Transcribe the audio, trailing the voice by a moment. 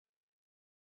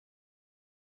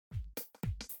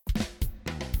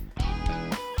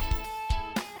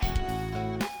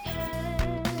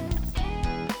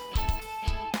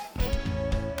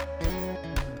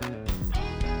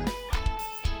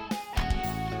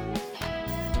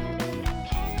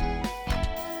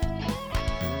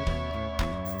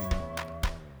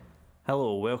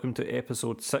Hello, welcome to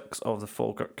episode 6 of the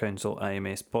Falkirk Council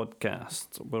IMS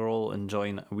podcast. We're all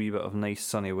enjoying a wee bit of nice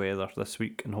sunny weather this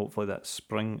week, and hopefully that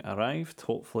spring arrived.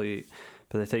 Hopefully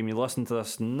by the time you listen to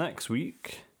this next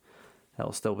week,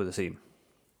 it'll still be the same.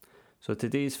 So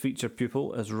today's featured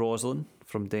pupil is Rosalind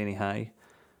from Denny High.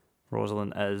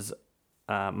 Rosalind is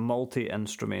a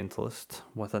multi-instrumentalist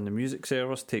within the music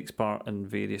service, takes part in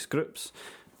various groups.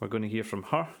 We're going to hear from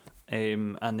her,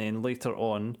 and then later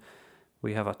on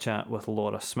we have a chat with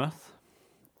Laura Smith.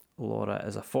 Laura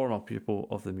is a former pupil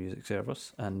of the music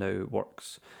service and now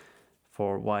works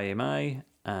for YMI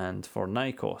and for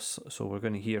NICOS, so we're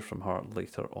going to hear from her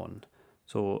later on.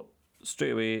 So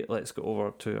straight away, let's go over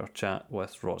to our chat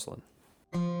with Rosalind.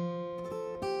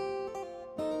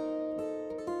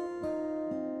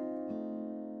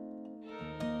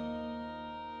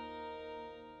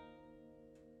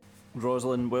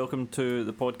 Rosalind, welcome to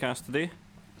the podcast today.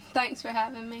 Thanks for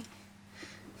having me.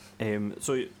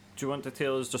 So do you want to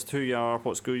tell us just who you are,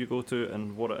 what school you go to,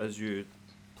 and what it is you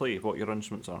play, what your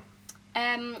instruments are?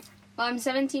 Well, I'm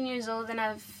 17 years old and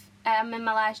I'm in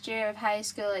my last year of high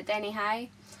school at Denny High.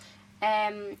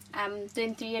 I'm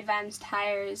doing 3 advanced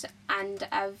hires and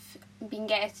I've been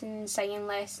getting singing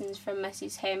lessons from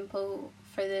Mrs. Hempel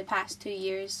for the past 2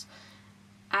 years.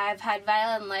 I've had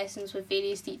violin lessons with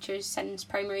various teachers since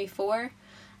primary 4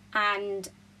 and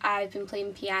I've been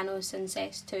playing piano since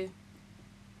S2.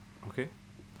 Okay.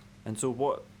 And so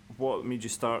what made you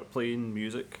start playing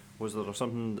music? Was there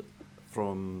something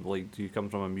from, like, do you come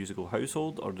from a musical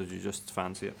household or did you just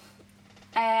fancy it?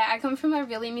 I come from a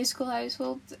really musical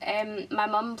household. My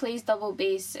mum plays double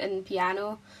bass and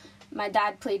piano. My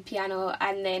dad played piano,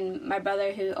 and then my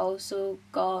brother, who also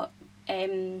got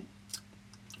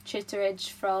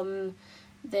tutorage from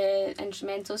the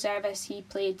instrumental service, he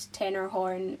played tenor,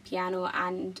 horn, piano,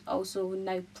 and also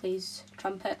now plays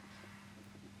trumpet.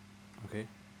 Okay,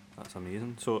 that's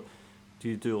amazing. So do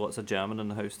you do lots of jamming in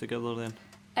the house together then?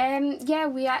 Yeah,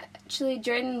 we actually,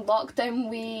 during lockdown,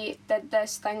 we did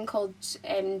this thing called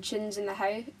Tunes in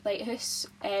the Lighthouse,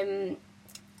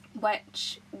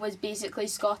 which was basically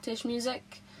Scottish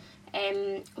music,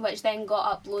 which then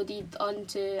got uploaded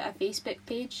onto a Facebook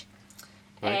page.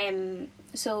 Right.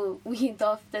 So we'd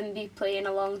often be playing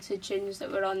along to tunes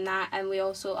that were on that, and we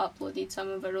also uploaded some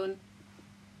of our own.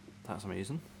 That's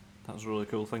amazing. That's a really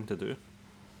cool thing to do.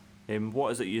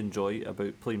 What is it you enjoy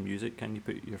about playing music? Can you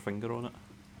put your finger on it?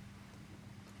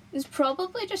 It's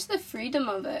probably just the freedom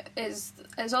of it. It's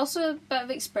also a bit of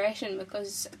expression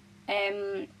because,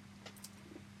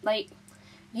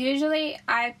 usually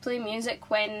I play music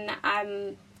when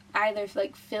I'm either,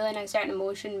 feeling a certain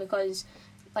emotion because,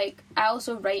 I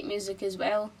also write music as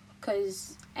well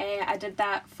because I did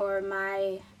that for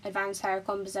my advanced higher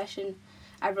composition.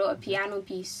 I wrote a piano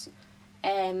piece.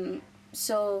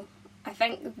 So I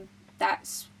think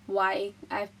that's why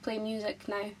I play music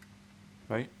now.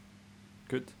 Right,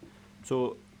 good.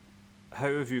 So how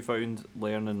have you found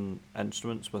learning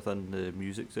instruments within the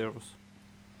music service?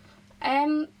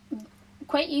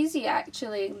 Quite easy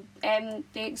actually. They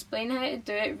explain how to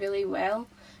do it really well,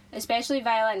 especially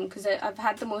violin because I've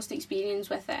had the most experience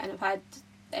with it and I've had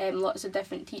lots of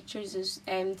different teachers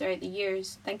throughout the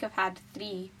years. I think I've had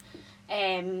 3.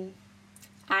 And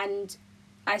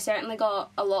I certainly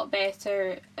got a lot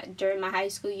better during my high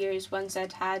school years once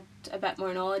I'd had a bit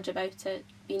more knowledge about it,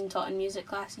 being taught in music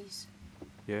classes.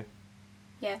 Yeah?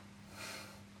 Yeah.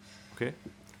 Okay.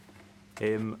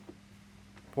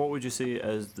 What would you say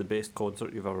is the best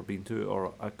concert you've ever been to,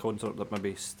 or a concert that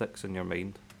maybe sticks in your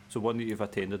mind? So one that you've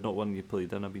attended, not one you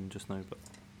played in, I mean, just now, but...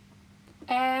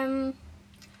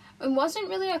 It wasn't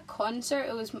really a concert,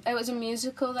 it was a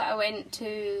musical that I went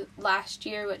to last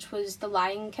year, which was The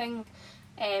Lion King.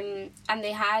 And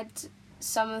they had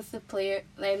some of the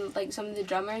some of the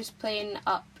drummers playing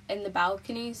up in the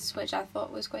balconies, which I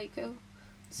thought was quite cool.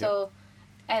 So,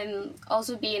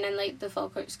 also being in the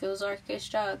Falkirk Schools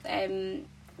Orchestra, it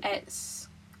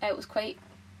was quite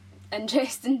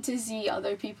interesting to see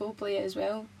other people play as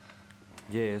well.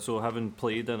 Yeah, so having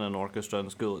played in an orchestra in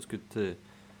school, it's good to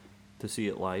see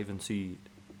it live and see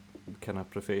kind of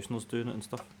professionals doing it and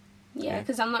stuff. Yeah,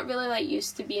 because I'm not really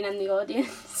used to being in the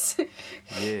audience.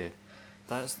 Yeah,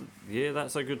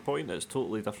 that's a good point. It's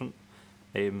totally different.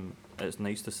 It's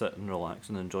nice to sit and relax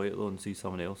and enjoy it though, and see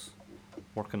someone else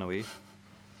working away.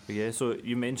 But yeah, so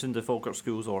you mentioned the Falkirk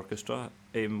Schools Orchestra.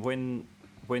 When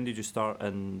did you start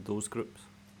in those groups?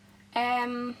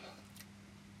 I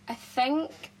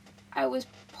think I was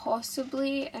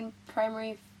possibly in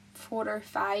primary 4 or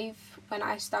 5 when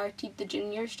I started the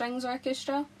Junior Strings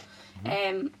Orchestra.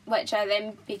 Which I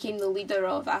then became the leader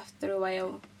of after a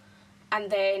while.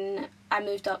 And then I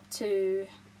moved up to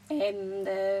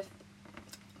the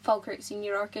Falkirk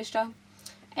Senior Orchestra,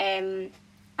 and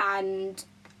I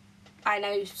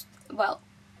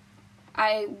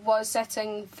was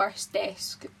sitting first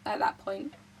desk at that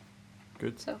point.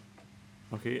 Good. So.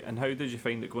 Okay, and how did you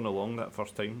find it going along that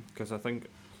first time? Because I think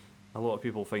a lot of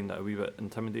people find it a wee bit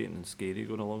intimidating and scary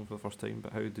going along for the first time,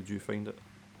 but how did you find it?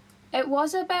 It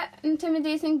was a bit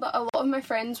intimidating, but a lot of my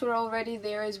friends were already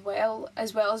there as well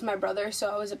as my brother, so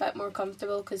I was a bit more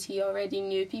comfortable because he already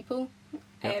knew people.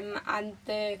 Yep. And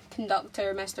the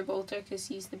conductor, Mr. Bolter, because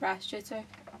he's the brass tutor.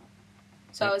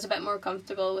 So Yep. I was a bit more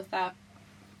comfortable with that.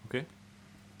 Okay,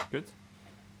 good.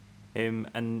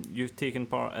 And you've taken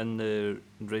part in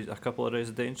a couple of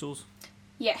residentials?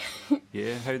 Yeah.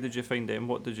 Yeah, how did you find them?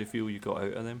 What did you feel you got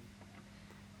out of them?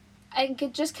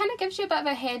 It just kind of gives you a bit of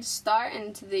a head start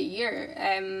into the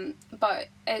year, but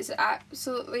it's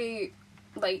absolutely,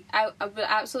 like, I would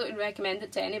absolutely recommend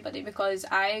it to anybody because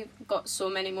I got so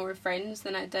many more friends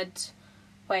than I did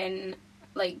when,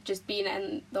 like, just being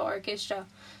in the orchestra,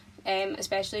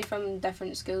 especially from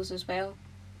different schools as well.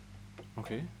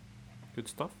 Okay, good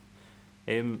stuff.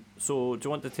 So do you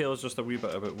want to tell us just a wee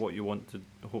bit about what you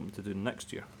hoping to do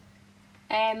next year?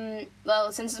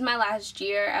 Well, since it's my last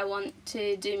year, I want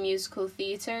to do musical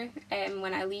theatre.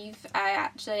 When I leave, I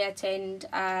actually attend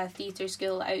a theatre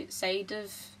school outside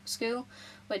of school,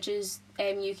 which is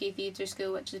UK Theatre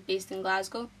School, which is based in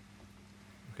Glasgow.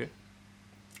 Okay.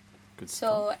 Good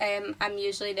stuff. So I'm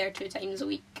usually there 2 times a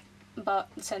week, but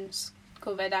since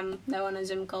COVID, I'm now on a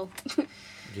Zoom call.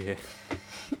 Yeah.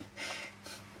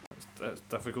 It's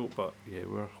difficult, but yeah,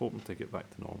 we're hoping to get back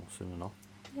to normal soon enough.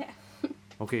 Yeah.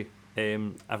 Okay,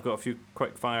 I've got a few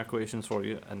quick fire questions for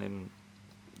you, and then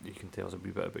you can tell us a wee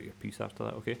bit about your piece after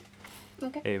that, okay?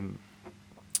 Okay.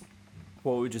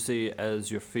 What would you say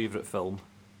is your favourite film?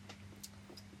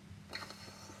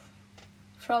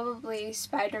 Probably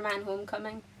Spider-Man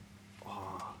Homecoming.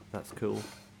 Oh, that's cool.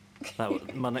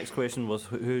 My next question was,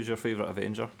 who's your favourite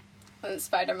Avenger?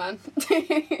 Spider-Man.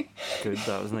 Good,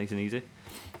 that was nice and easy.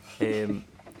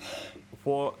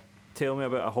 Tell me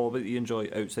about a hobby that you enjoy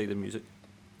outside of music.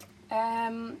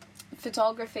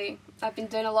 Photography. I've been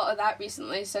doing a lot of that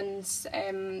recently since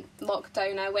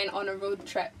lockdown. I went on a road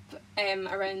trip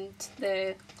around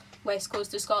the west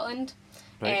coast of Scotland,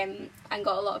 Right. and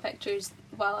got a lot of pictures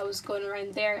while I was going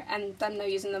around there, and I'm now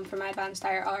using them for my advanced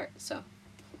higher art. So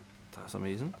That's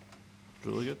amazing.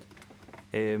 Really good.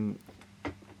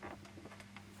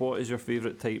 What is your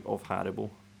favourite type of Haribo?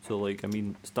 So, like, I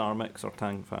mean, Star Mix or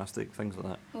Tangfastic, things like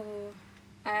that.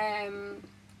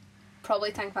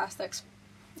 probably Tangfastics.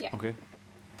 Yeah. Okay.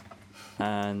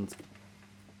 And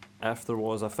if there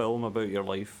was a film about your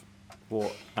life,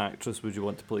 what actress would you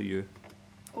want to play you?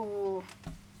 Oh,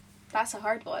 that's a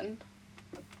hard one.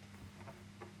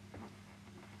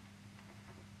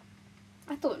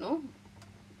 I don't know.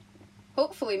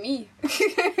 Hopefully me.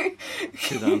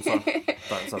 Good answer.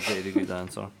 That's a very good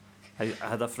answer. I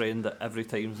had a friend that every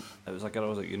time, it was a girl I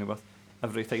was at uni with,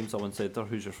 every time someone said to her,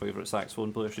 who's your favourite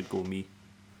saxophone player, she'd go, me.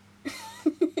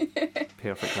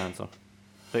 Perfect answer.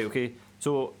 Right, okay.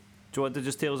 So, do you want to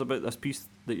just tell us about this piece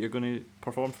that you're going to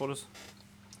perform for us?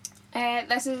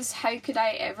 This is How Could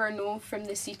I Ever Know from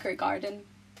The Secret Garden.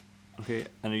 Okay,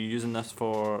 and are you using this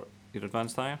for your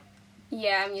advanced hire?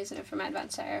 Yeah, I'm using it for my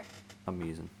advanced hire.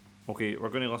 Amazing. Okay, we're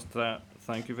going to listen to that.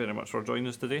 Thank you very much for joining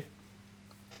us today,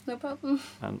 No problem.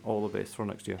 and all the best for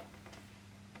next year.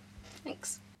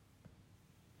 Thanks.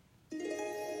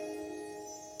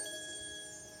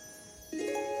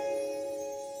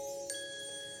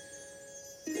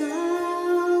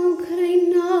 How could I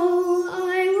know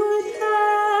I would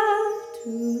have to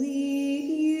leave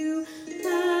you?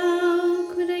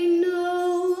 How could I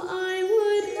know I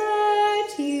would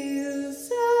hurt you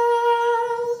so?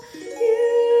 You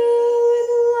were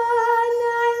the one I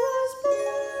was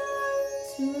born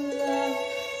to love.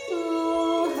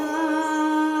 Oh,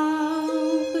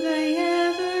 how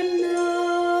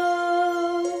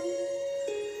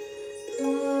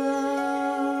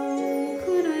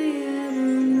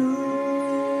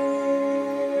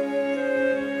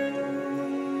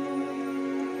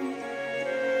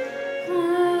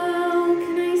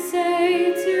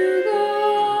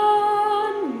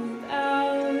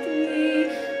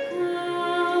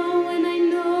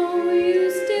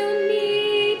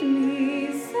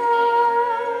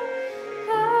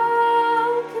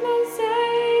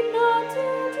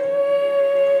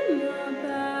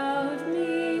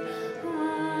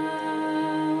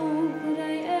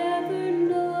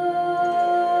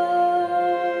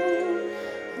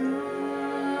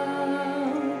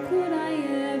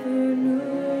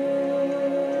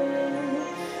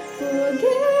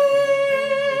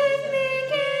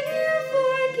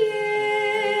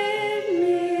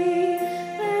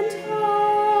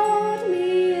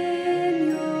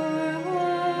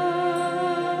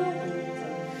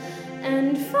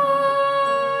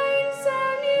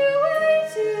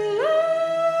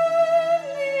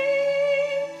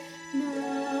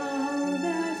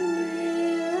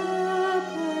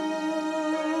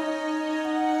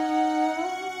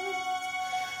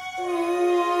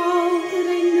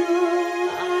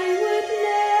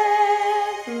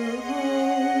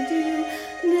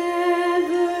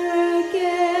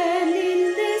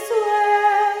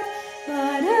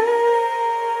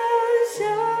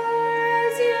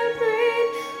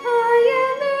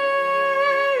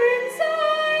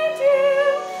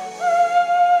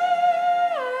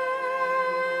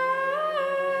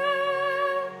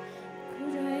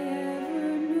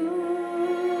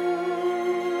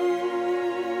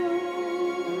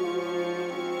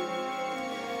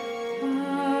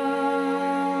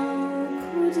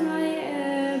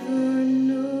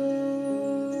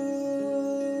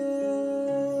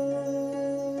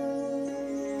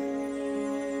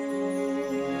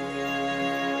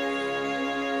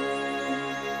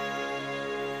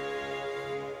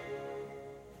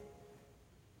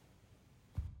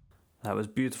That was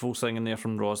beautiful singing there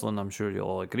from Rosalind, I'm sure you'll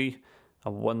all agree.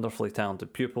 A wonderfully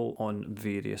talented pupil on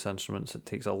various instruments. It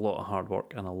takes a lot of hard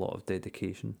work and a lot of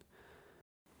dedication.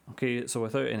 Okay, so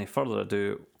without any further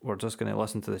ado, we're just going to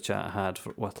listen to the chat I had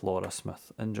with Laura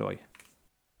Smith. Enjoy.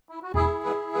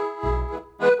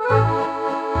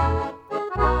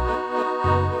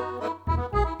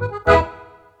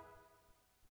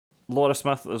 Laura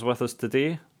Smith is with us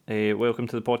today. Welcome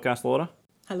to the podcast, Laura.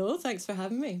 Hello, thanks for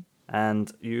having me.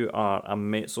 And you are a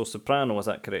mezzo-soprano, is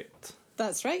that correct?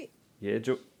 That's right. Yeah,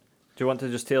 do you want to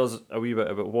just tell us a wee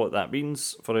bit about what that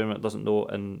means for anyone that doesn't know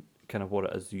and kind of what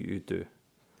it is you do?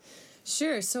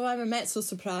 Sure, so I'm a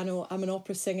mezzo-soprano, I'm an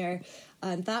opera singer,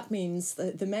 and that means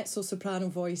that the mezzo-soprano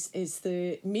voice is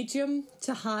the medium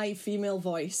to high female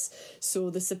voice. So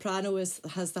the soprano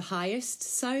has the highest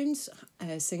sound,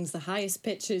 sings the highest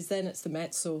pitches, then it's the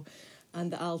mezzo,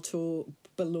 and the alto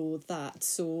below that.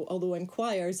 So although in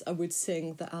choirs I would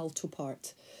sing the alto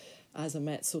part as a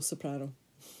mezzo-soprano.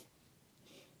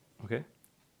 Okay.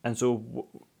 And so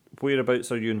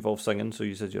whereabouts are you involved singing? So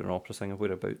you said you're an opera singer.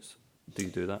 Whereabouts do you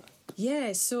do that?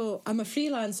 Yeah, so I'm a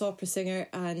freelance opera singer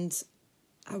and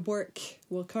I work,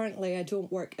 well currently I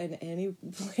don't work in any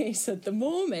place at the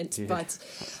moment, but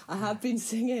I have been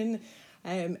singing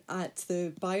at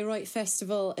the Bayreuth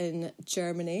Festival in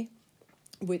Germany,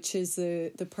 which is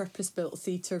the purpose-built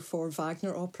theatre for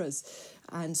Wagner operas.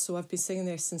 And so I've been singing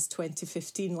there since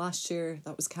 2015. Last year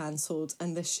that was cancelled,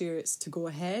 and this year it's to go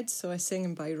ahead. So I sing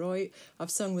in Bayreuth. I've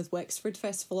sung with Wexford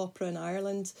Festival Opera in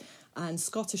Ireland and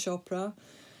Scottish Opera.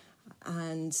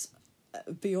 And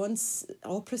beyond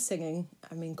opera singing,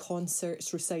 I mean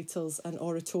concerts, recitals and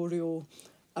oratorio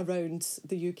around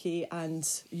the UK and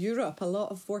Europe. A lot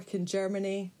of work in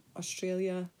Germany,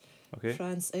 Australia,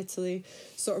 France, Italy,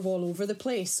 sort of all over the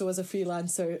place. So as a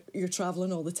freelancer, you're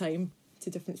travelling all the time to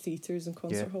different theatres and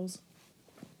concert halls.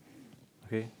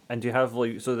 Okay. And do you have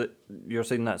so that you're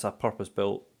saying that's a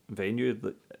purpose-built venue?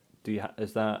 Do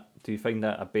you find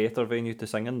that a better venue to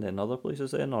sing in than other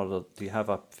places then, or do you have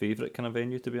a favourite kind of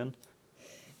venue to be in?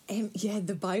 Yeah,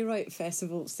 the Bayreuth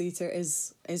Festival Theatre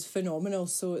is phenomenal.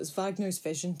 So it's Wagner's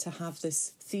vision to have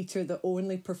this theatre that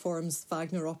only performs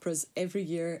Wagner operas every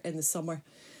year in the summer.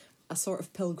 A sort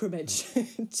of pilgrimage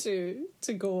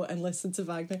to go and listen to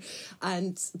Wagner,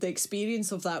 and the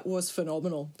experience of that was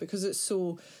phenomenal because it's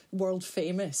so world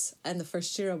famous. And the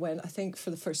first year I went, I think for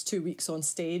the first 2 weeks on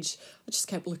stage, I just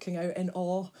kept looking out in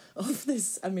awe of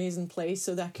this amazing place.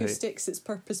 So the acoustics, it's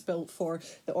purpose built for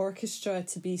the orchestra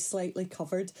to be slightly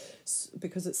covered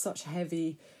because it's such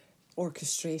heavy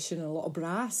orchestration and a lot of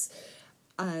brass.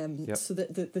 So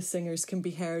that the singers can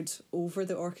be heard over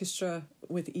the orchestra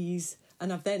with ease.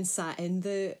 And I've then sat in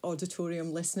the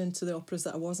auditorium listening to the operas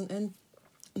that I wasn't in,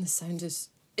 and the sound is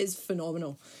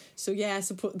phenomenal. So yeah, I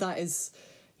suppose that is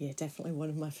definitely one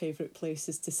of my favourite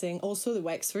places to sing. Also, the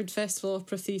Wexford Festival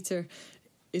Opera Theatre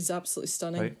is absolutely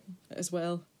stunning as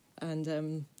well,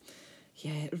 and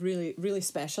really really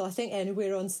special. I think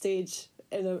anywhere on stage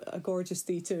in a gorgeous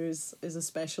theatre is a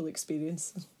special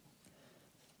experience.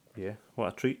 Yeah,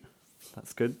 what a treat.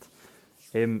 That's good.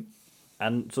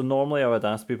 And so normally I would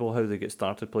ask people how they get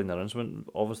started playing their instrument.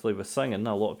 Obviously with singing,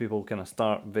 a lot of people kind of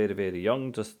start very, very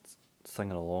young, just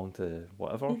singing along to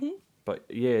whatever. Mm-hmm. But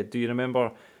yeah, do you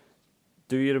remember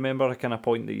a kind of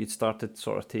point that you'd started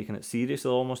sort of taking it seriously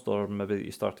almost, or maybe that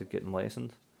you started getting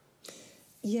lessons?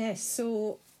 Yes,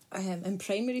 so in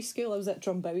primary school, I was at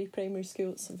Drumbowie Primary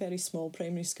School. It's a very small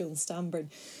primary school in Stamburn.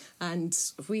 And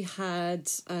we had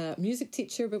a music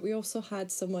teacher, but we also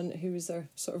had someone who was our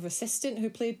sort of assistant who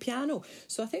played piano.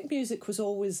 So I think music was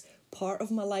always part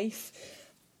of my life,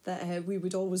 that we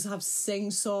would always have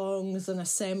sing-songs and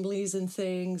assemblies and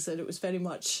things, and it was very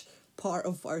much part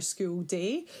of our school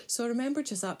day. So I remember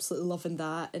just absolutely loving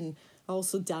that, and I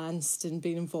also danced and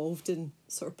being involved in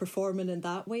sort of performing in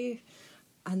that way.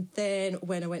 And then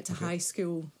when I went to high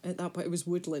school, at that point it was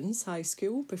Woodlands High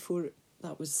School before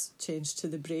that was changed to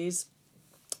the Braes.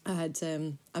 I had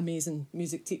amazing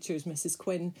music teachers, Mrs.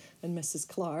 Quinn and Mrs.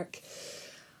 Clark,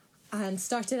 and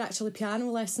started actually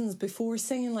piano lessons before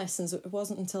singing lessons. It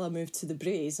wasn't until I moved to the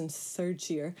Braes in third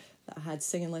year that I had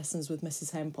singing lessons with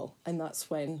Mrs. Hempel, and that's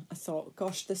when I thought,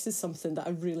 gosh, this is something that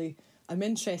I'm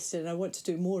interested in, I want to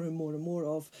do more and more and more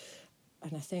of.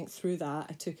 And I think through that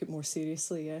I took it more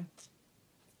seriously, yeah.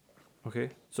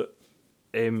 Okay, so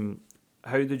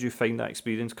how did you find that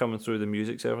experience coming through the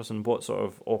music service, and what sort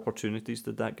of opportunities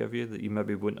did that give you that you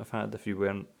maybe wouldn't have had if you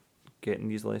weren't getting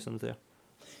these lessons there?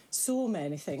 So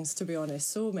many things, to be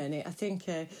honest, so many. I think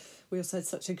we also had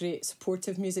such a great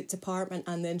supportive music department,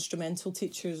 and the instrumental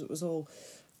teachers, it was all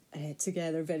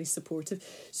together very supportive.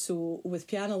 So with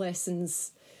piano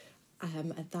lessons,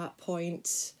 at that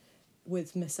point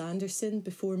with Miss Anderson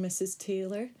before Mrs.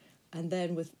 Taylor, and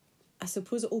then with, I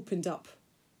suppose it opened up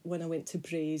when I went to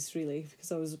Braes, really,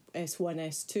 because I was S1,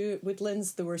 S2 at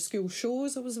Woodlands. There were school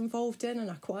shows I was involved in and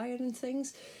a choir and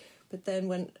things. But then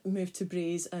when I moved to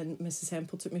Braes and Mrs.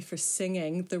 Hempel took me for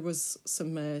singing, there was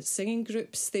some singing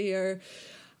groups there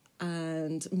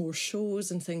and more shows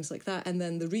and things like that. And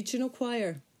then the regional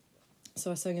choir.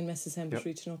 So I sang in Mrs. Hempel's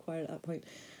regional choir at that point.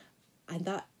 And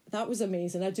that was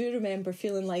amazing. I do remember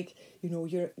feeling like, you know,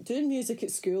 you're doing music at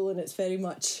school and it's very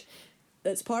much...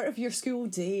 it's part of your school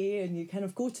day, and you kind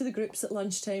of go to the groups at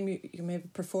lunchtime, you maybe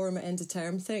perform at end of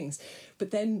term things. But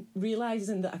then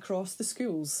realising that across the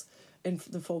schools in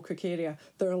the Falkirk area,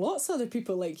 there are lots of other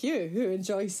people like you who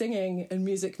enjoy singing and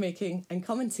music making, and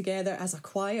coming together as a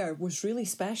choir was really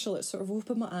special. It sort of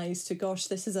opened my eyes to, gosh,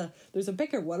 there's a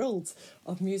bigger world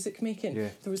of music making. Yeah.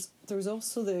 There was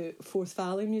also the Forth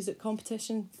Valley Music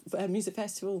Competition, Music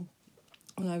Festival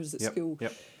when I was at school.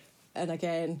 Yep. And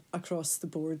again, across the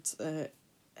board,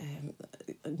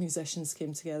 musicians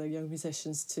came together, young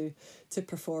musicians, to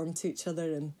perform to each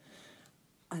other,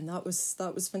 and that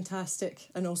was fantastic.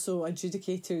 And also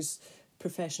adjudicators,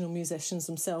 professional musicians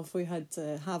themselves. We had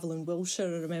Haviland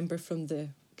Wilshire, I remember, from the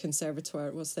conservatoire,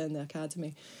 it was then the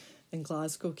Academy in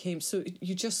Glasgow, came. So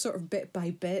you just sort of bit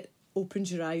by bit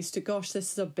opened your eyes to, gosh,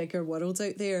 this is a bigger world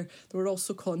out there. There were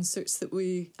also concerts that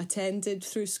we attended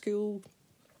through school,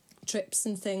 trips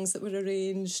and things that were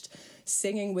arranged,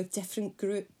 singing with different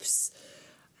groups.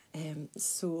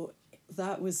 So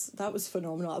that was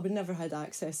phenomenal. I would never had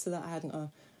access to that.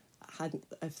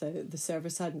 If the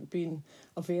service hadn't been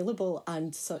available,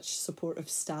 and such supportive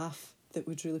staff that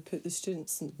would really put the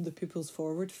students and the pupils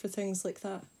forward for things like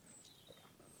that.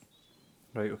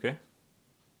 Right, okay.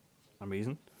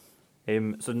 Amazing.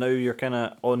 So now you're kind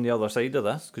of on the other side of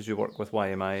this, because you work with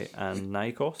YMI and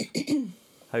NICOS.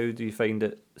 How do you find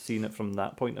it, seeing it from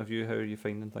that point of view? How are you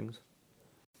finding things?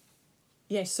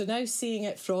 Yes, so now seeing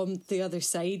it from the other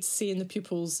side, seeing the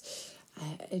pupils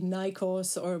in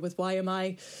NICOS or with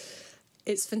YMI,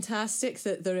 it's fantastic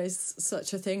that there is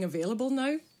such a thing available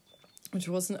now, which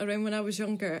wasn't around when I was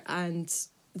younger, and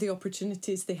the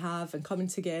opportunities they have and coming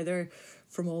together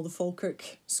from all the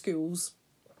Falkirk schools.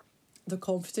 The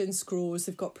confidence grows,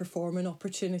 they've got performing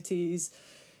opportunities,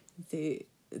 they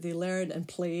learn and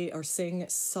play or sing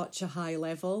at such a high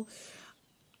level.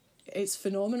 It's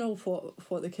phenomenal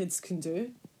what the kids can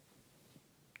do.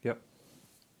 Yep.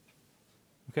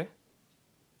 Okay.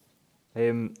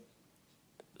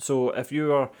 So if you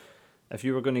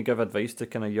were going to give advice to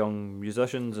kind of young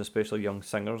musicians, especially young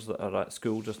singers that are at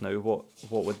school just now, what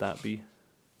would that be?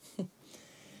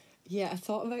 Yeah, I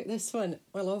thought about this one.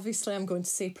 Well, obviously I'm going to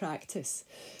say practice.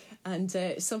 And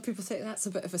some people think that's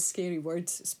a bit of a scary word,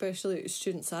 especially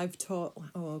students I've taught.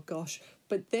 Oh, gosh.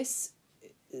 But this,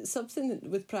 something that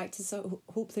with practice, I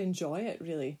hope they enjoy it,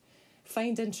 really.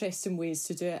 Find interesting ways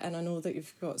to do it. And I know that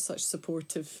you've got such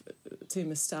supportive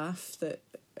team of staff that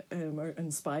are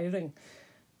inspiring,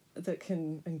 that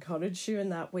can encourage you in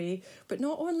that way. But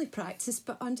not only practice,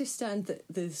 but understand that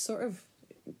the sort of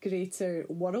greater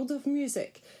world of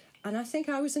music. And I think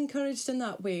I was encouraged in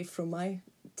that way from my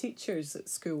teachers at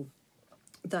school,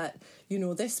 that, you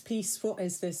know, this piece, what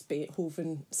is this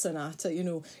Beethoven sonata? You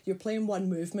know, you're playing one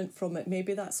movement from it.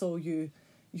 Maybe that's all you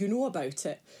know about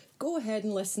it. Go ahead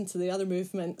and listen to the other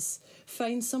movements.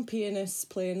 Find some pianists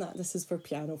playing that. This is for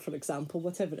piano, for example,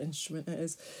 whatever instrument it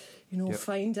is. You know,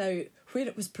 Find out where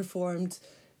it was performed.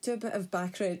 Do a bit of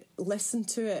background. Listen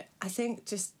to it. I think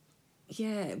just,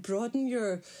 broaden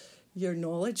your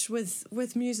knowledge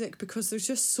with music, because there's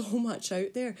just so much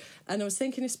out there. And I was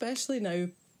thinking, especially now,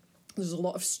 there's a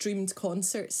lot of streamed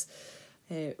concerts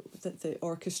that the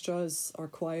orchestras or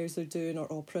choirs are doing,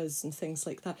 or operas and things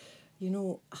like that. You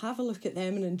know, have a look at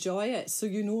them and enjoy it, so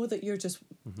you know that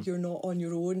you're not on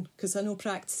your own. Because I know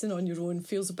practicing on your own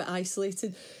feels a bit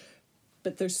isolated,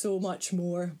 but there's so much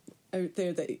more out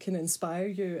there that it can inspire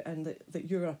you and that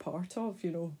you're a part of.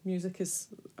 You know, music is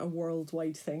a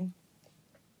worldwide thing.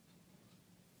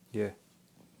 Yeah.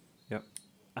 Yep.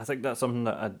 I think that's something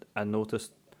that I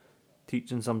noticed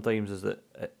teaching sometimes, is that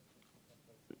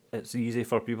it's easy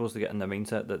for people to get in the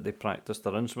mindset that they practice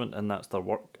their instrument and that's their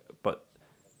work, but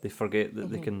they forget that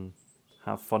they can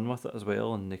have fun with it as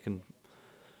well, and they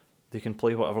can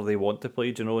play whatever they want to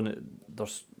play, do you know, and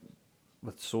there's,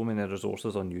 with so many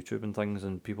resources on YouTube and things,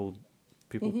 and people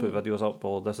put videos up,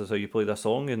 well, this is how you play this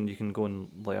song, and you can go and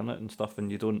learn it and stuff,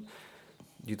 and you don't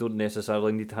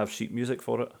necessarily need to have sheet music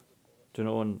for it, do you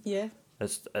know? And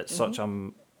it's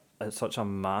such a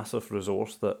massive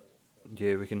resource that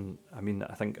yeah, we can. I mean,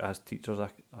 I think as teachers,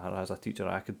 or as a teacher,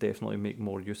 I could definitely make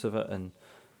more use of it. And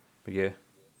but yeah,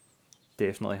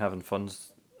 definitely having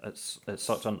fun's it's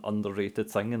such an underrated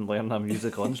thing in learning a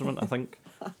musical instrument. I think,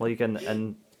 like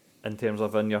in terms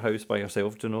of in your house by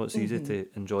yourself, do you know, it's easy to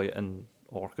enjoy it in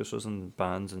orchestras and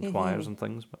bands and choirs and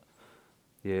things. But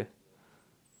yeah,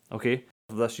 okay.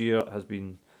 This year has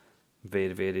been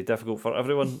very, very difficult for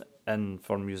everyone, and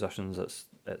for musicians,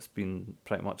 it's been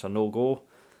pretty much a no-go,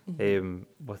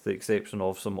 with the exception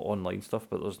of some online stuff.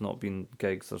 But there's not been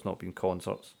gigs, there's not been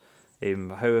concerts.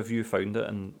 How have you found it,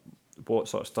 and what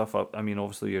sort of stuff? I mean,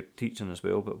 obviously you're teaching as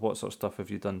well, but what sort of stuff have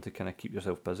you done to kind of keep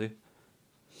yourself busy?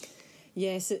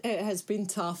 Yes, it has been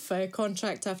tough.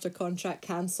 Contract after contract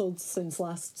cancelled since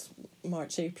last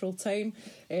March, April time.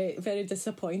 Very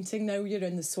disappointing. Now you're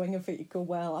in the swing of it. You go,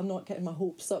 well, I'm not getting my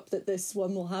hopes up that this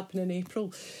one will happen in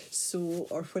April, so,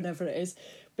 or whenever it is.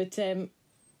 But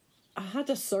I had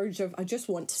a surge of, I just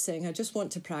want to sing, I just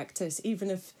want to practice. Even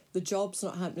if the job's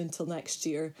not happening until next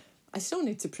year, I still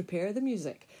need to prepare the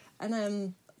music.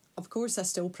 And of course I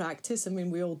still practice. I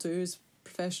mean, we all do as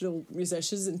professional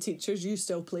musicians and teachers. You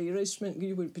still play your instrument.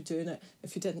 You wouldn't be doing it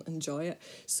if you didn't enjoy it.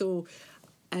 So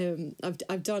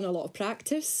I've done a lot of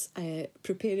practice,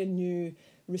 preparing new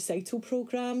recital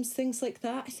programs, things like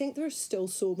that. I think there's still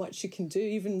so much you can do,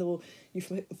 even though you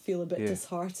feel a bit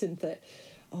disheartened that,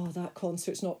 oh, that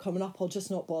concert's not coming up, I'll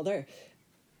just not bother.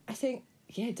 I think,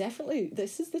 yeah, definitely,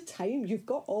 this is the time. You've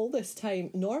got all this time.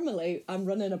 Normally, I'm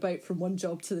running about from one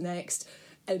job to the next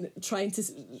and trying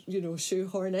to,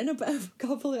 shoehorn in a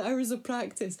couple of hours of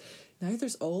practice. Now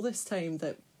there's all this time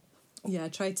that, I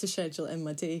try to schedule in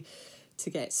my day to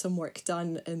get some work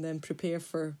done and then prepare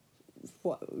for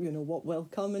what will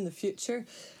come in the future.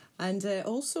 And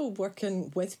also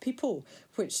working with people,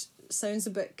 which sounds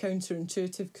a bit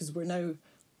counterintuitive because we're now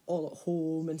all at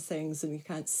home and things and you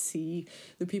can't see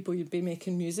the people you'd be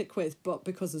making music with, but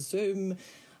because of Zoom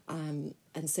and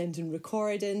sending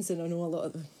recordings, and I know a lot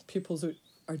of the pupils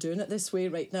are doing it this way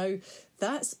right now,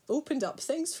 that's opened up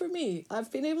things for me.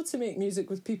 I've been able to make music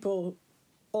with people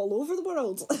all over the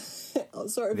world.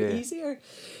 Sort of easier.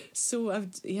 So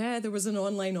there was an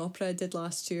online opera I did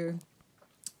last year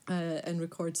and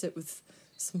recorded it with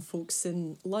some folks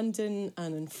in London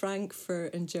and in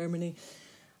Frankfurt in Germany.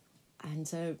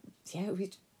 And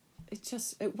it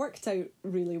worked out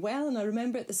really well. And I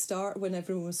remember at the start when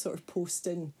everyone was sort of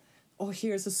posting, oh,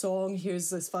 here's a song, here's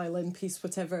this violin piece,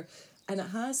 whatever. And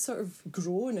it has sort of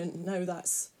grown, and now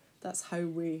that's how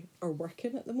we are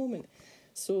working at the moment.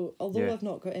 So although I've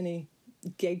not got any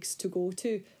gigs to go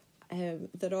to,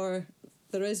 there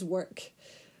is work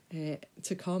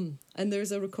to come. And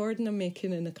there's a recording I'm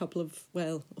making in a couple of,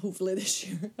 well, hopefully this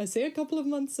year. I say a couple of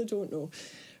months, I don't know.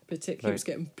 But it keeps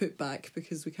getting put back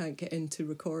because we can't get in to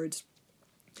record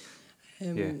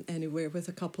anywhere with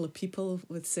a couple of people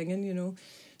with singing,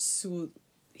 So,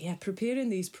 preparing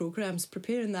these programmes,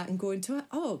 preparing that and going to it,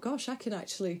 oh gosh, I can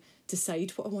actually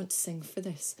decide what I want to sing for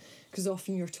this. Because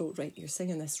often you're told, right, you're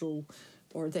singing this role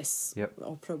or this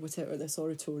opera, whatever, this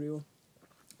oratorio.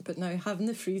 But now having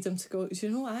the freedom to go,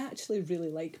 I actually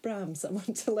really like Brahms. I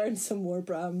want to learn some more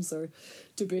Brahms or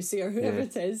Debussy or whoever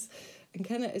it is. And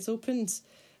kind of it's opened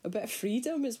a bit of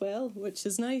freedom as well, which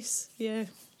is nice. Yeah.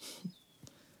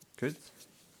 Good.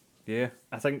 Yeah,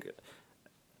 I think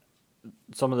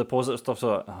some of the positive stuff,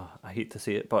 so I hate to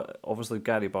say it, but obviously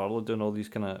Gary Barlow doing all these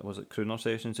kind of, was it crooner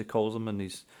sessions he calls them, and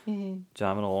he's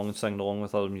jamming along and singing along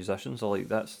with other musicians. So like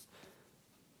that's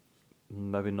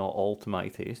maybe not all to my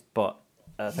taste, but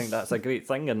I think that's a great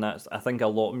thing, and I think a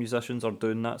lot of musicians are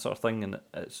doing that sort of thing, and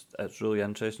it's really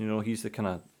interesting. He's the kind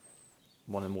of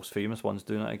one of the most famous ones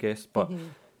doing it, I guess. But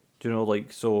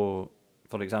so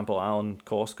for example, Alan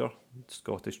Kosker,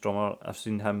 Scottish drummer, I've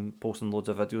seen him posting loads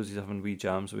of videos. He's having wee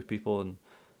jams with people, and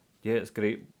it's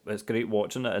great. It's great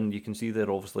watching it, and you can see they're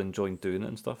obviously enjoying doing it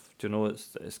and stuff.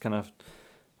 It's kind of,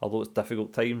 although it's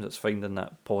difficult times, it's finding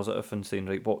that positive and saying,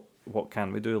 right, what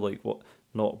can we do? Like what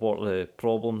are the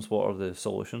problems? What are the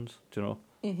solutions? Do you know?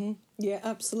 Mm-hmm. Yeah,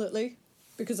 absolutely.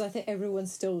 Because I think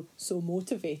everyone's still so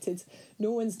motivated.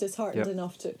 No one's disheartened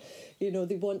enough to,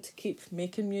 they want to keep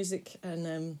making music.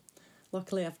 And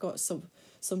luckily I've got some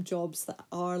jobs that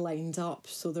are lined up,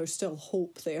 so there's still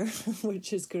hope there,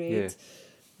 which is great.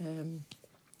 Yeah.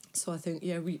 So I think,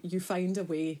 you find a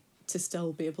way to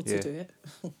still be able to do it.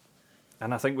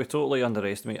 And I think we totally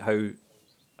underestimate how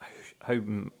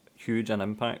huge an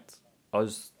impact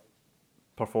us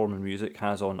performing music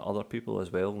has on other people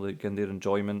as well, like in their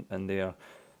enjoyment and their,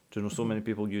 so many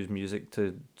people use music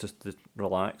to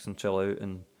relax and chill out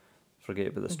and forget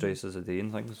about the stresses of the day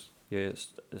and things. Yeah,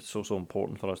 it's so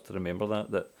important for us to remember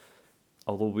that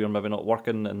although we're maybe not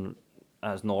working and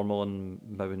as normal and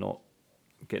maybe not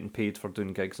getting paid for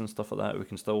doing gigs and stuff like that, we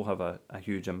can still have a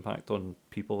huge impact on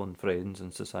people and friends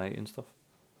and society and stuff.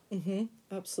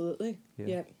 Absolutely. Yeah.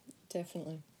 Yeah,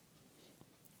 definitely.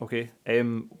 Okay.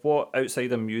 What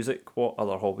outside of music, what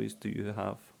other hobbies do you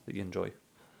have that you enjoy?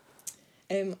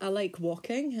 I like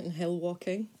walking and hill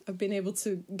walking. I've been able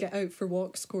to get out for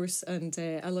walks, of course, and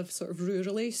I live sort of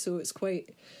rurally, so it's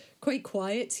quite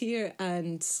quiet here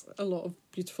and a lot of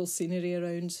beautiful scenery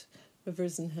around,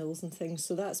 rivers and hills and things.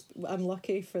 So I'm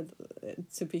lucky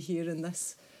to be here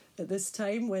at this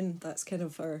time when that's kind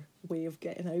of our way of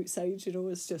getting outside.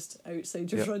 It's just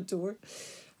outside your front door.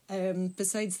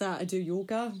 Besides that, I do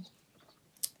yoga,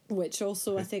 which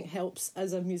also I think helps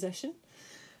as a musician.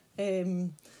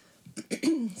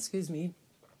 Excuse me.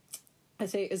 I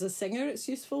think as a singer it's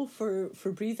useful for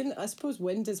breathing. I suppose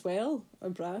wind as well, or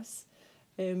brass.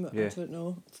 I don't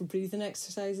know, for breathing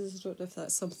exercises. I don't know if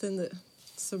that's something that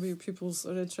some of your pupils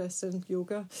are interested in,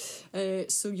 yoga.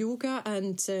 So yoga,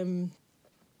 and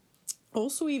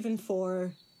also even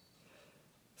for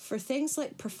things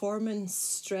like performance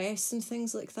stress and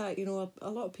things like that. A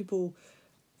lot of people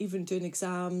even doing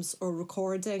exams or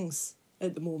recordings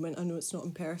at the moment, I know it's not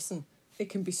in person, it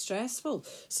can be stressful.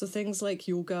 So things like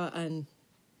yoga and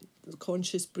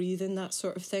conscious breathing, that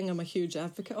sort of thing, I'm a huge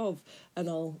advocate of, and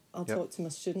I'll talk to my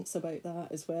students about that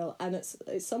as well. And it's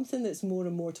something that's more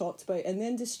and more talked about in the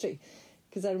industry,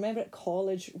 because I remember at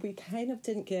college we kind of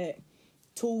didn't get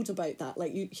told about that.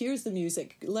 Like, here's the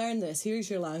music, learn this,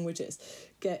 here's your languages,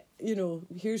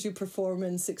 here's your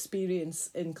performance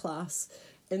experience in class,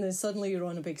 and then suddenly you're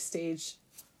on a big stage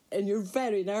and you're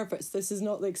very nervous. This is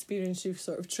not the experience you've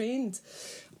sort of trained.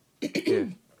 Yeah.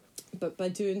 But by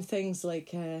doing things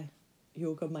like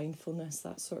yoga, mindfulness,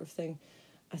 that sort of thing,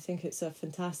 I think it's a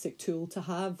fantastic tool to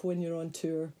have when you're on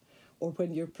tour, or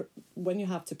when you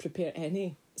have to prepare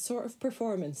any sort of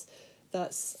performance.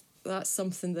 That's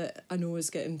something that I know is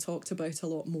getting talked about a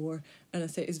lot more, and I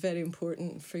think is very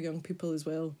important for young people as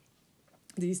well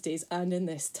these days, and in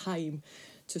this time,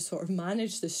 to sort of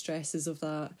manage the stresses of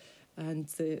that and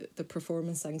the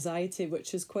performance anxiety,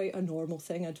 which is quite a normal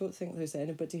thing. I don't think there's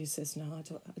anybody who says, no,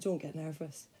 I don't get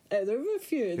nervous. There are a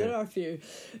few, there are a few,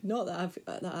 not that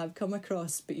I've come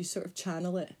across, but you sort of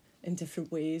channel it in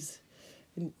different ways,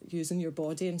 and using your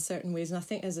body in certain ways. And I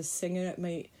think as a singer it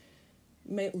might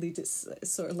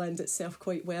lend itself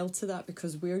quite well to that,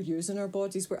 because we're using our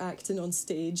bodies, we're acting on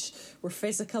stage, we're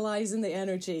physicalising the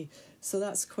energy, so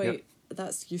that's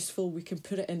that's useful. We can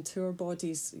put it into our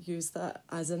bodies, use that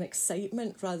as an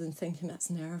excitement rather than thinking that's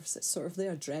nerves. It's sort of the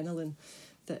adrenaline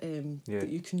that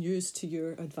you can use to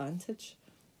your advantage.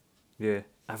 Yeah,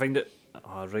 I find it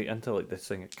right into like this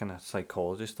thing, kind of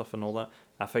psychology stuff and all that.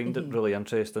 I find it really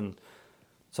interesting.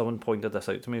 Someone pointed this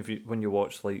out to me. When you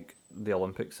watch like the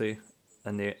Olympics, say,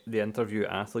 and they interview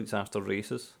athletes after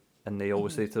races, and they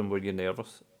always say to them, "Were you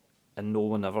nervous?" And no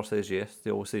one ever says yes.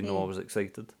 They always say, "No, I was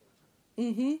excited."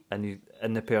 And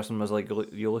the person was like,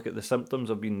 "You look at the symptoms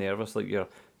of being nervous, like your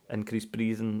increased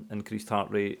breathing, increased heart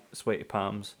rate, sweaty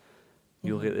palms.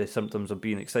 You look at the symptoms of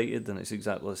being excited, and it's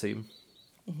exactly the same."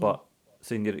 But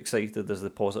saying you're excited is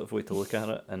the positive way to look at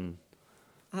it, and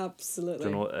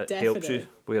absolutely, it helps you.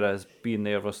 Whereas being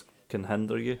nervous can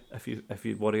hinder you if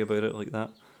you worry about it like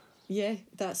that. Yeah,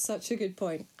 that's such a good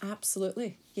point.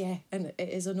 Absolutely, yeah, and it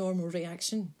is a normal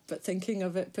reaction. But thinking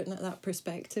of it, putting it that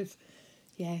perspective,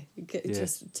 it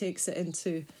just takes it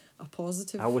into a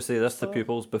positive. I always say this to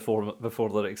pupils before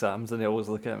their exams, and they always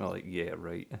look at me like, "Yeah,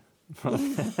 right."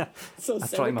 So I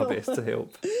try my best to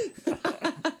help.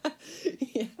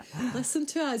 Yeah. Listen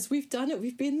to us. We've done it.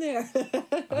 We've been there.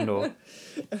 I know.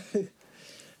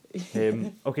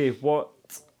 Okay, what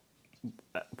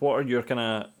are your kind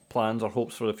of plans or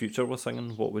hopes for the future with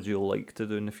singing? What would you like to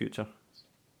do in the future?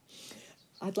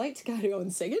 I'd like to carry on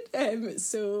singing.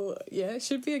 So yeah, it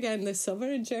should be again this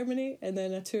summer in Germany, and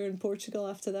then a tour in Portugal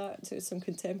after that to some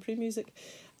contemporary music.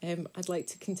 I'd like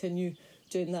to continue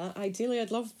doing that. Ideally,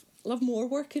 I'd love more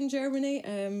work in Germany.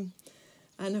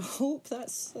 And I hope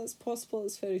that's possible.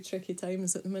 It's very tricky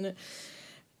times at the minute.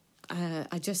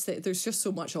 I just think there's just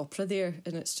so much opera there,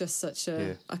 and it's just such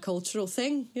a cultural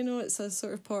thing. It's a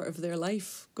sort of part of their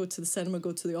life. Go to the cinema,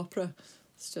 go to the opera.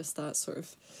 It's just that sort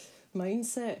of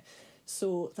mindset.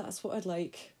 So that's what I'd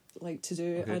like to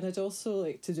do. Okay. And I'd also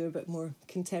like to do a bit more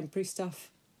contemporary stuff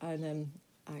and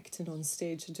acting on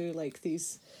stage. I do like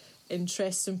these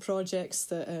interesting projects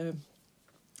that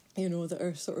that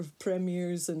are sort of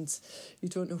premieres and you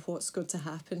don't know what's going to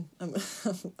happen.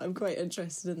 I'm quite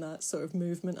interested in that sort of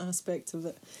movement aspect of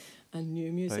it and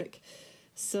new music. Right.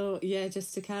 So yeah,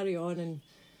 just to carry on, and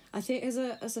I think as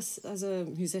a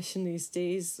musician these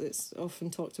days, it's often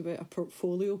talked about a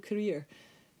portfolio career.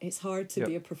 It's hard to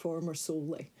be a performer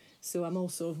solely. So I'm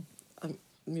also a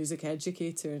music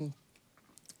educator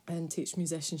and teach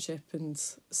musicianship and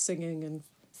singing and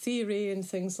theory and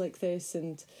things like this.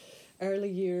 And early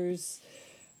years,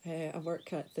 I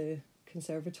work at the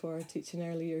conservatoire teaching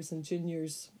early years and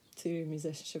juniors theory,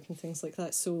 musicianship and things like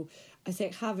that. So I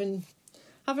think having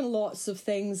lots of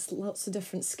things, lots of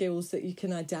different skills that you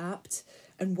can adapt,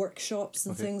 and workshops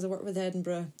and things. I work with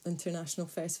Edinburgh International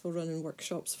Festival running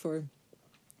workshops for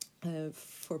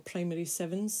primary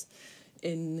sevens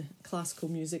in classical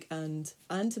music and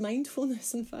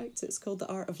mindfulness. In fact, it's called The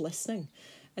Art of Listening,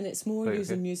 and it's more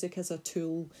using music as a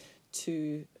tool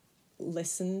to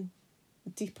listen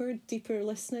deeper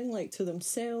listening, like to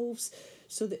themselves,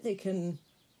 so that they can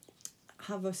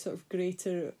have a sort of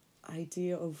greater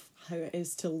idea of how it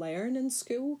is to learn in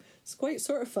school. It's quite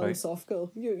sort of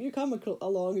philosophical. You come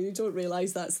along and you don't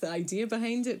realise that's the idea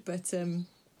behind it, but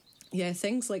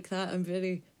things like that I'm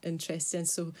very interested in.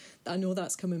 So I know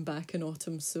that's coming back in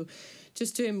autumn, so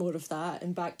just doing more of that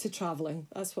and back to travelling.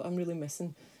 That's what I'm really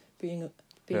missing, being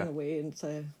away and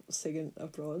singing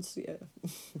abroad. So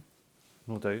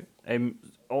no doubt.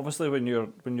 Obviously when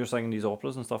you're singing these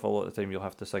operas and stuff, a lot of the time you'll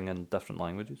have to sing in different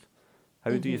languages.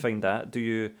 How do you find that? Do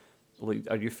you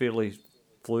are you fairly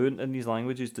fluent in these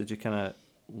languages? Did you kind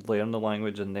of learn the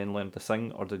language and then learn to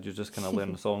sing, or did you just kind of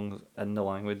learn the songs in the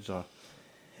language? Or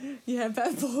yeah, a bit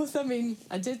of both. I mean,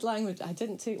 I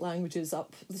didn't take languages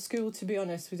up the school, to be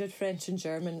honest. We did French and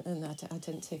German, and I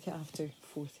didn't take it after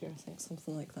fourth year, I think,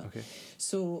 something like that. Okay.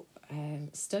 So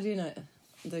studying at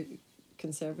the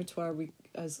conservatoire, we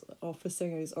as opera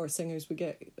singers or singers, we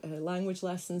get language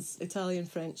lessons: Italian,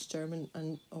 French, German,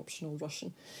 and optional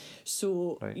Russian.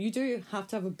 So you do have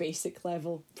to have a basic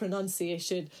level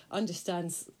pronunciation,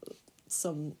 understand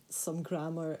some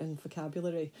grammar and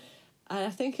vocabulary. And I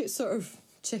think it's sort of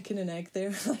chicken and egg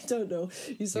there. I don't know.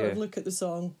 You sort of look at the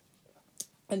song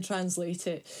and translate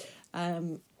it,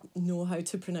 know how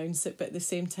to pronounce it, but at the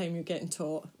same time you're getting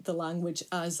taught the language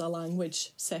as a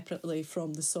language separately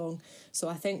from the song. So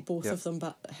I think both of them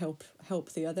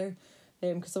help the other,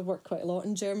 because I've worked quite a lot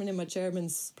in Germany. My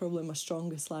German's probably my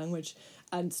strongest language,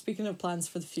 and speaking of plans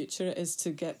for the future, it is to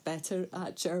get better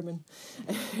at German.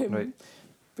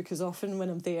 Because often when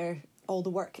I'm there, all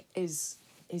the work is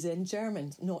in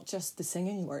German, not just the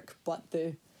singing work, but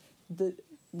the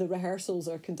rehearsals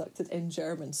are conducted in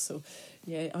German. So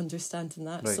understanding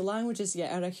that. So languages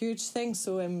are a huge thing.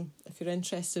 So if you're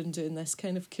interested in doing this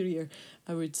kind of career,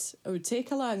 I would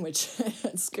take a language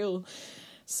at school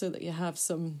so that you have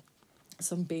some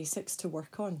basics to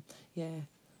work on.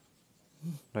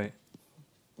 Right.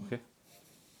 Okay.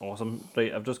 Awesome.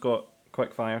 Right, I've just got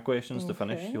quick fire questions to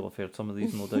finish. You'll have heard some of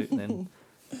these, no doubt, and then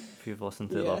if you've listened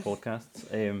to our podcasts.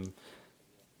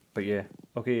 But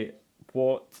okay.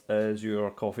 What is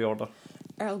your coffee order?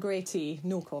 Earl Grey tea,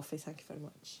 no coffee, thank you very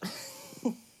much.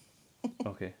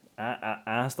 Okay. I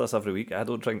ask this every week. I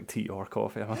don't drink tea or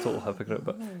coffee. I'm a total hypocrite,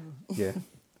 but yeah.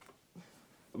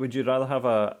 Would you rather have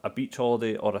a beach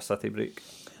holiday or a city break?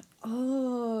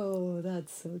 Oh,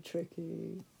 that's so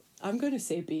tricky. I'm going to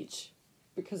say beach,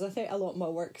 because I think a lot of my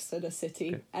work's in a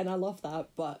city, and I love that.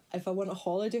 But if I want a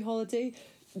holiday,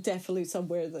 definitely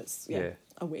somewhere that's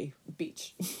away,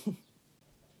 beach.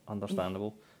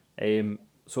 Understandable.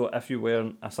 So if you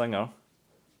weren't a singer,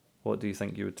 what do you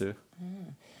think you would do?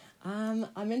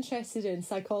 I'm interested in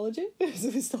psychology, as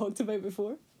we've talked about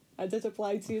before. I did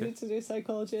apply to uni to do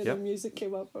psychology, and then music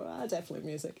came up. Definitely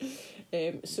music.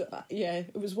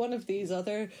 It was one of these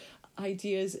other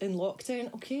ideas in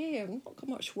lockdown. Okay, I've not got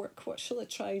much work. What shall I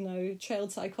try now?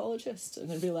 Child psychologist,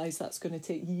 and I realised that's going to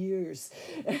take years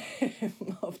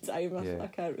of time. I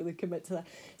can't really commit to that.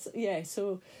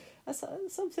 So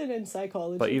something in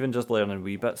psychology. But even just learning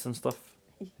wee bits and stuff.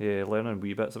 Yeah, learning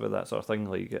wee bits about that sort of thing.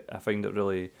 Like, I find it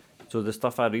really. So the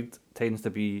stuff I read tends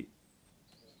to be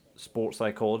sports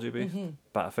psychology based,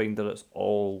 but I find that it's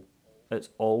all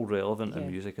relevant in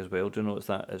music as well. Do you know,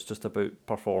 it's just about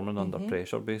performing under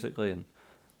pressure basically, and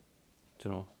do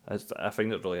you know, I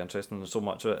find it really interesting. There's so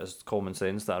much of it is common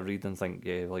sense that I read and think,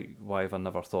 why have I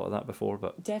never thought of that before?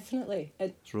 But definitely,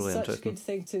 it's really such a good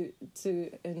thing to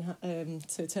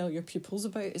tell your pupils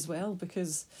about as well,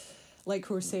 because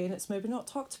like we were saying, it's maybe not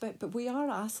talked about, but we are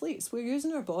athletes. We're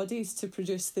using our bodies to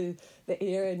produce the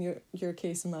air, in your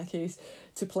case, in my case,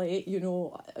 to play it. You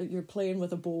know, you're playing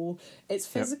with a bow. It's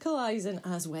physicalising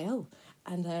as well.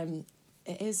 And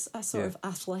it is a sort of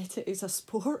athletic, it's a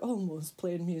sport almost,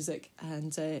 playing music.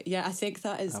 And I think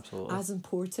that is as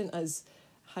important as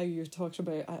how you're talking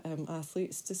about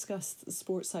athletes discuss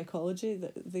sports psychology,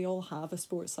 that they all have a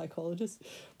sports psychologist,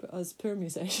 but as poor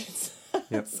musicians,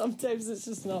 Yep. sometimes it's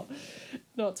just not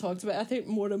talked about. I think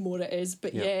more and more it is,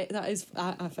 but Yep. yeah, that is,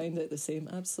 I find it the same.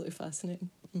 Absolutely fascinating.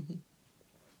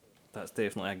 That's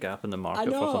definitely a gap in the I market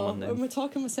for know, someone and then. we're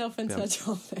talking myself into Yeah. a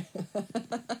job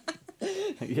there.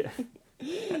 Yeah.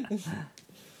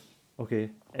 Okay.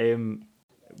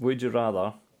 Would you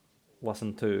rather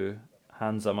listen to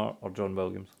Hans Zimmer or John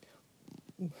Williams?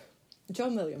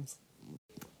 John Williams.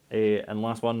 And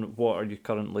last one, what are you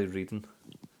currently reading?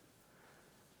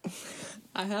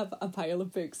 I have a pile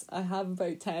of books. I have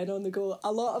about 10 on the go.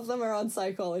 A lot of them are on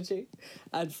psychology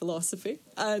and philosophy.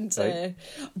 And Right.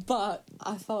 but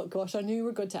I thought, gosh, I knew you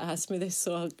were going to ask me this,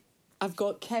 so I've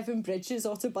got Kevin Bridges'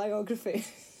 autobiography.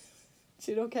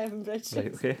 Do you know Kevin Bridges?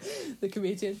 Right, okay. The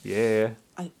comedian. Yeah.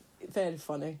 Very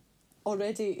funny.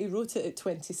 Already, he wrote it at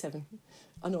 27,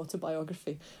 an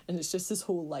autobiography, and it's just his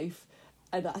whole life.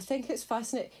 And I think it's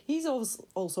fascinating. He's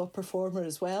also a performer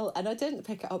as well, and I didn't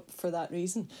pick it up for that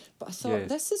reason. But I thought, Yeah.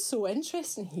 this is so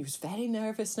interesting. He was very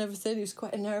nervous and everything. He was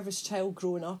quite a nervous child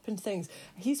growing up and things.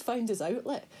 He's found his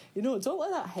outlet. You know, don't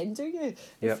let that hinder you.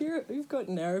 Yep. If you've got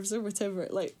nerves or whatever,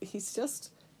 like, he's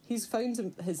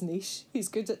found his niche. He's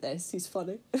good at this. He's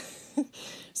funny.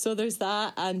 So there's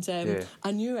that. And Yeah.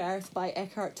 A New Earth by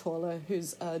Eckhart Tolle,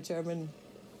 who's a German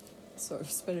sort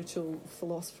of spiritual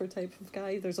philosopher type of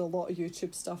guy. There's a lot of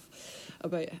YouTube stuff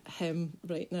about him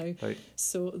right now. Right.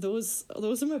 So those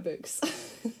are my books.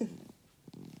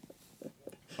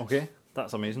 Okay.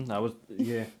 That's amazing. I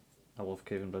love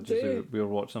Kevin Bridges. Do you? We were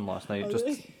watching him last night. Oh, Just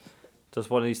really? just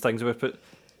one of these things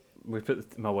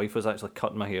my wife was actually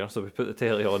cutting my hair, so we put the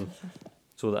telly on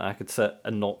so that I could sit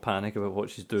and not panic about what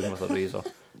she's doing with a razor.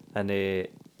 And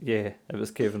it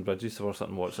was Kevin Bridges, so we're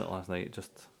sitting watching it last night.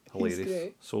 Just He's hilarious,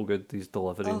 great. so good. His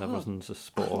delivery and Uh-huh. everything's just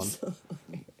spot on.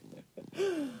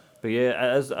 But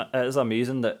yeah, it is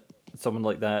amazing that someone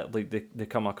like that, like they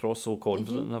come across so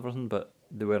confident and everything, but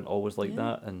they weren't always like Mm-hmm. Yeah.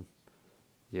 that. And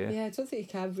yeah, Yeah, I don't think you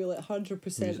can be like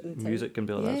 100% of the time. music can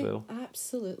be like that as well.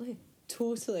 Absolutely,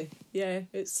 totally. Yeah,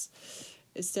 it's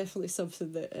definitely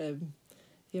something that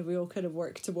we all kind of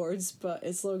work towards. But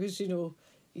as long as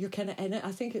you're kind of in it,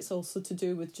 I think it's also to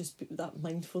do with just that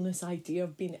mindfulness idea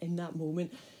of being in that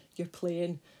moment. You're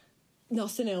playing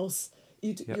nothing else.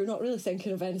 Yep. You're not really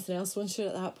thinking of anything else once you're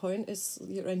at that point.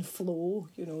 You're in flow.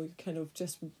 You're kind of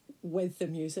just with the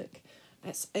music.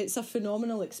 It's a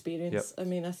phenomenal experience. Yep. I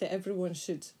mean, I think everyone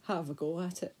should have a go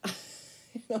at it.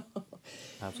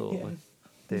 Absolutely,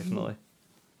 Yeah. definitely.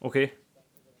 Okay,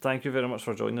 thank you very much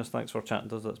for joining us. Thanks for chatting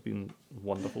to us. That's been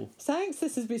wonderful. Thanks.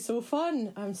 This has been so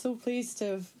fun. I'm so pleased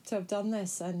to have done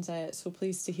this, and so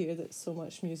pleased to hear that so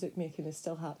much music making is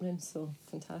still happening. So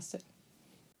fantastic.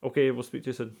 Okay, we'll speak to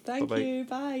you soon. Thank Bye-bye. you.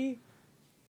 Bye.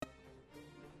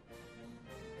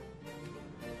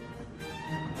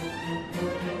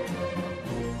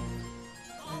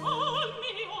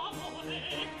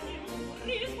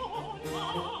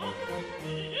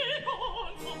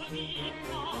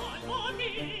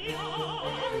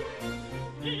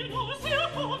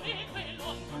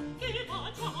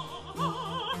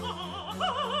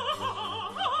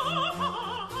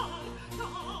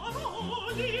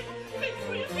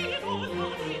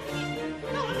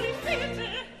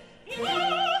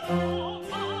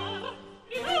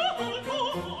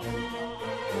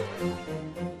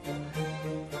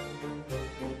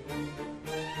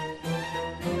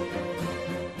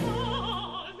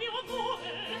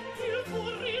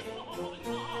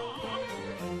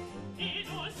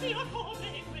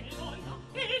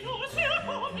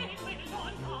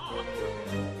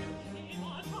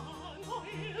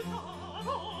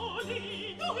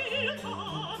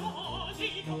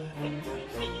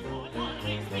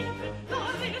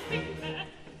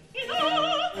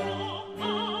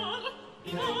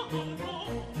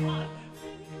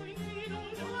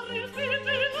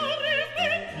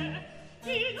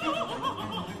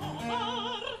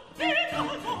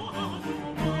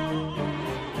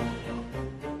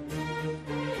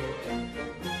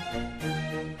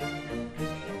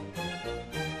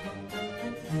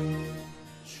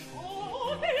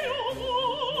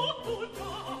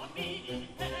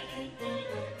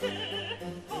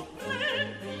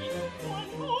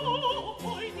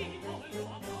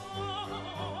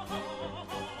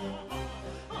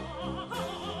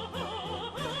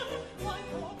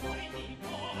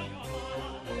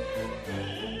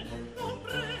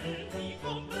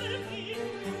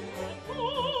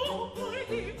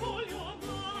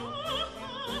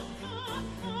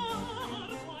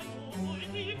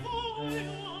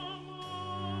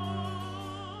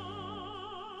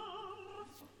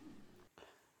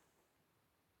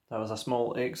 That was a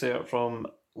small excerpt from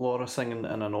Laura singing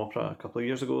in an opera a couple of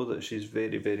years ago that she's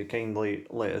very, very kindly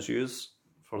let us use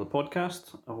for the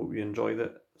podcast. I hope you enjoyed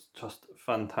it. It's just a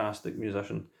fantastic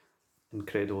musician,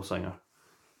 incredible singer.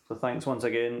 So thanks once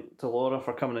again to Laura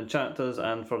for coming and chat to us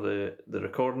and for the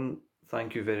recording.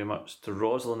 Thank you very much to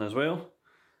Rosalind as well.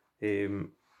 We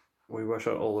wish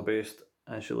her all the best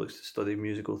as she looks to study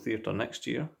musical theatre next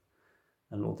year,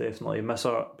 and we'll definitely miss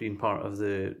her being part of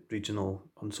the regional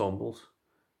ensembles.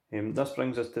 This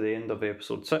brings us to the end of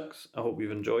episode 6. I hope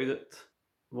you've enjoyed it.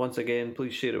 Once again,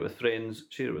 please share it with friends,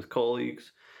 share it with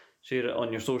colleagues, share it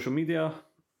on your social media,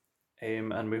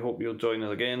 and we hope you'll join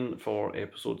us again for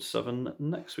episode 7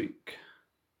 next week.